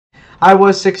I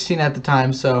was 16 at the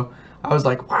time, so I was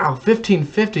like, wow,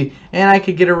 15.50, and I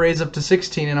could get a raise up to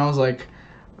 16, and I was like,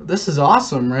 this is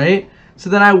awesome, right? So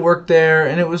then I worked there,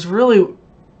 and it was really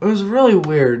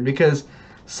weird because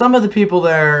some of the people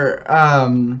there,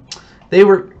 they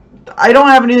were, I don't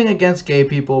have anything against gay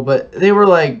people, but they were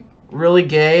like really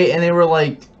gay, and they were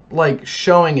like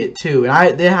showing it too,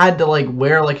 and they had to like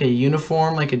wear like a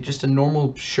uniform, like just a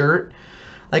normal shirt,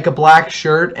 like a black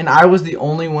shirt, and I was the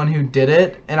only one who did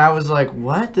it, and I was like,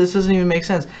 what? This doesn't even make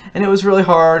sense. And it was really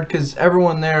hard because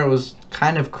everyone there was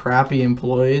kind of crappy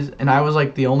employees, and I was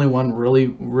like the only one really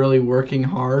working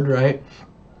hard, right?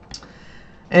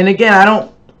 And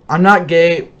again, I'm not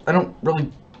gay. I don't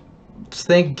really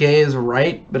think gay is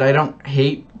right, but I don't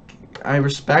hate. I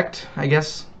respect, I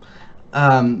guess.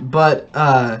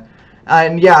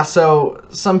 And yeah, so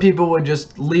some people would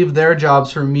just leave their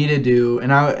jobs for me to do,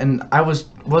 and I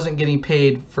wasn't getting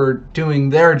paid for doing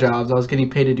their jobs. I was getting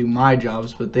paid to do my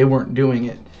jobs, but they weren't doing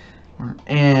it.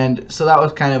 And so that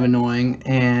was kind of annoying.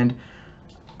 And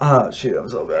shoot, I'm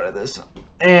so bad at this.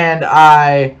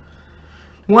 And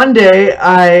one day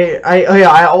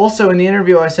I also in the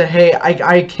interview I said, hey,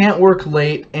 I can't work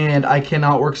late and I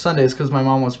cannot work Sundays because my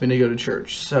mom wants me to go to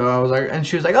church. So I was like, and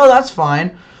she was like, oh, that's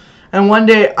fine. And one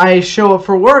day I show up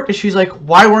for work and she's like,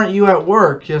 why weren't you at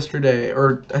work yesterday?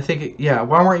 Or I think, yeah,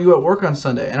 why weren't you at work on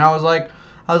Sunday? And I was like,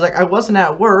 I wasn't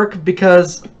at work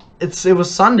because it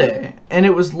was Sunday and it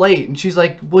was late. And she's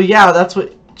like, well, yeah, that's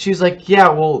what, she's like, yeah,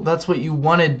 well, that's what you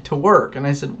wanted to work. And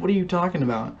I said, what are you talking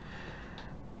about?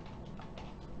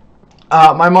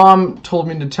 My mom told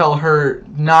me to tell her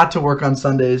not to work on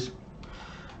Sundays.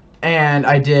 And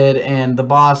I did, and the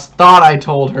boss thought I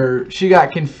told her. She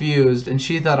got confused, and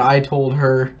she thought I told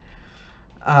her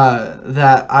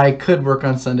that I could work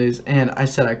on Sundays, and I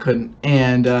said I couldn't.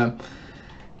 And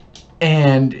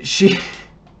she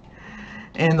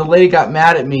and the lady got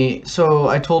mad at me, so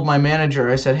I told my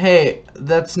manager. I said, hey,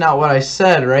 that's not what I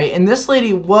said, right? And this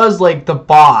lady was like the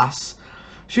boss.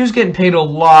 She was getting paid a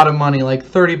lot of money, like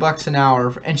 $30 an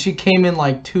hour, and she came in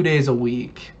like 2 days a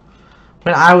week.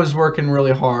 When I was working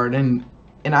really hard, and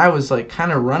I was like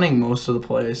kind of running most of the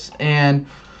place, and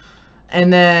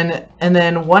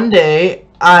then one day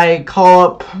I call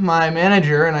up my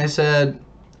manager and I said,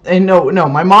 and no,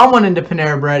 my mom went into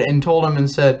Panera Bread and told him and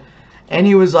said, and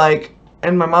he was like,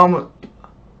 and my mom,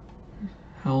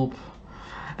 help,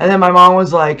 and then my mom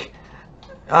was like,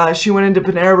 she went into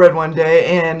Panera Bread one day,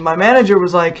 and my manager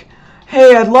was like,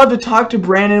 hey, I'd love to talk to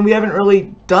Brandon. We haven't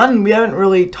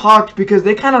really talked because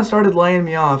they kind of started laying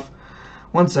me off.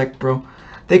 One sec, bro.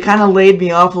 They kind of laid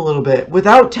me off a little bit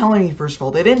without telling me, first of all.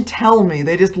 They didn't tell me.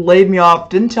 They just laid me off.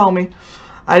 Didn't tell me.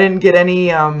 I didn't get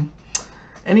any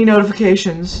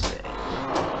notifications.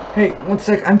 Hey, one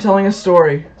sec. I'm telling a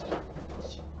story.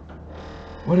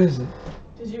 What is it?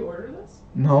 Did you order this?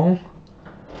 No.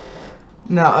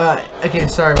 No, okay,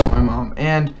 sorry about my mom.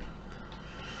 And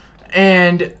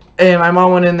my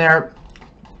mom went in there,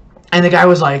 and the guy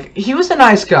was like, he was a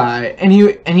nice guy, and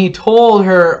he told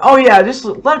her, oh yeah, just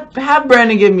have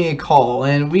Brandon give me a call,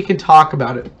 and we can talk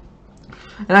about it.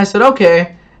 And I said,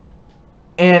 okay.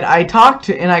 And I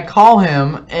call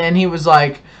him, and he was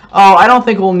like, oh, I don't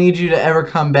think we'll need you to ever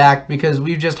come back because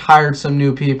we've just hired some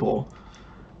new people.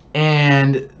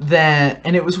 And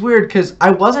it was weird because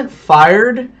I wasn't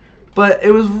fired, but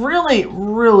it was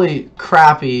really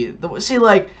crappy. See,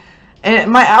 like,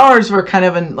 and my hours were kind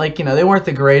of like, you know, they weren't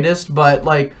the greatest, but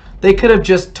like they could have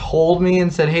just told me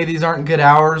and said, hey, these aren't good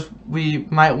hours. We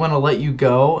might want to let you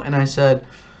go. And I said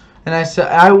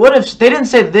I would have. They didn't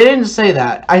say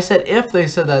that. I said if they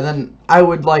said that, then I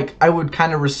would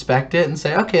kind of respect it and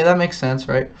say, okay, that makes sense,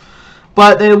 right?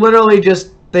 But they literally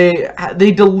just they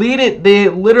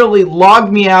literally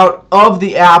logged me out of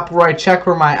the app where I check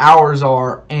where my hours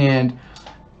are, and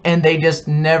they just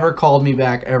never called me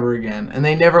back ever again. And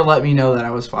they never let me know that I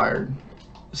was fired.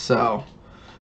 So